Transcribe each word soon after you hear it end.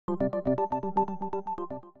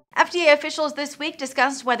FDA officials this week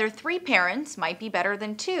discussed whether 3 parents might be better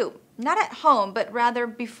than 2. Not at home, but rather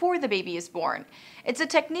before the baby is born. It's a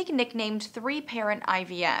technique nicknamed 3-Parent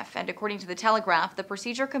IVF, and according to the Telegraph, the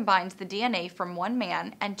procedure combines the DNA from 1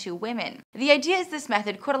 man and 2 women. The idea is this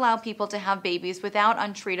method could allow people to have babies without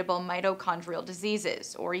untreatable mitochondrial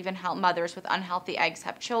diseases, or even help mothers with unhealthy eggs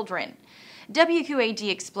have children. WQAD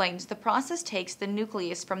explains the process takes the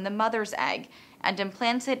nucleus from the mother's egg and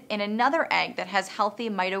implants it in another egg that has healthy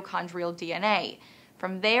mitochondrial DNA.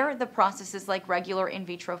 From there, the process is like regular in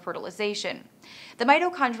vitro fertilization. The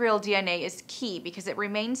mitochondrial DNA is key because it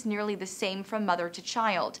remains nearly the same from mother to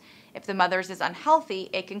child. If the mother's is unhealthy,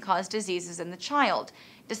 it can cause diseases in the child.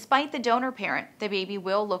 Despite the donor parent, the baby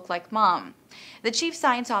will look like mom. The chief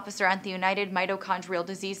science officer at the United Mitochondrial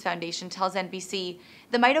Disease Foundation tells NBC,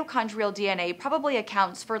 the mitochondrial DNA probably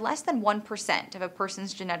accounts for less than 1% of a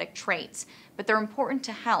person's genetic traits, but they're important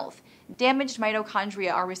to health. Damaged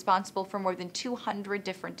mitochondria are responsible for more than 200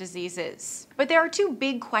 different diseases. But there are 2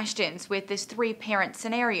 big questions with this 3-parent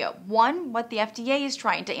scenario. One, what the FDA is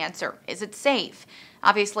trying to answer. Is it safe?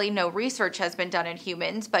 Obviously, no research has been done in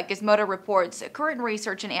humans, but Gizmodo reports current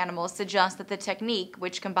research in animals suggests that the technique,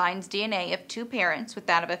 which combines DNA of 2 parents with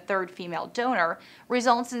that of a 3rd female donor,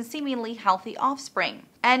 results in seemingly healthy offspring.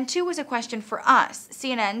 And 2 is a question for us.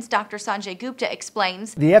 CNN's Dr. Sanjay Gupta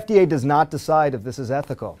explains, the FDA does not decide if this is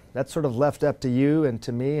ethical. That's sort of left up to you and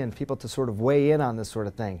to me and people to sort of weigh in on this sort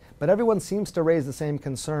of thing. But everyone seems to raise the same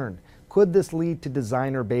concern. Could this lead to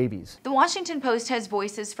designer babies? The Washington Post has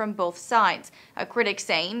voices from both sides. A critic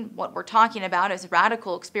saying what we're talking about is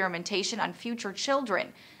radical experimentation on future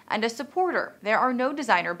children. And a supporter, there are no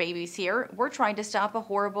designer babies here. We're trying to stop a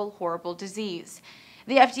horrible, horrible disease.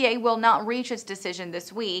 The FDA will not reach its decision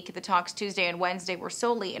this week. The talks Tuesday and Wednesday were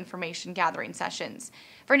solely information gathering sessions.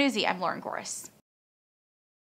 For Newsy, I'm Lauren Goris.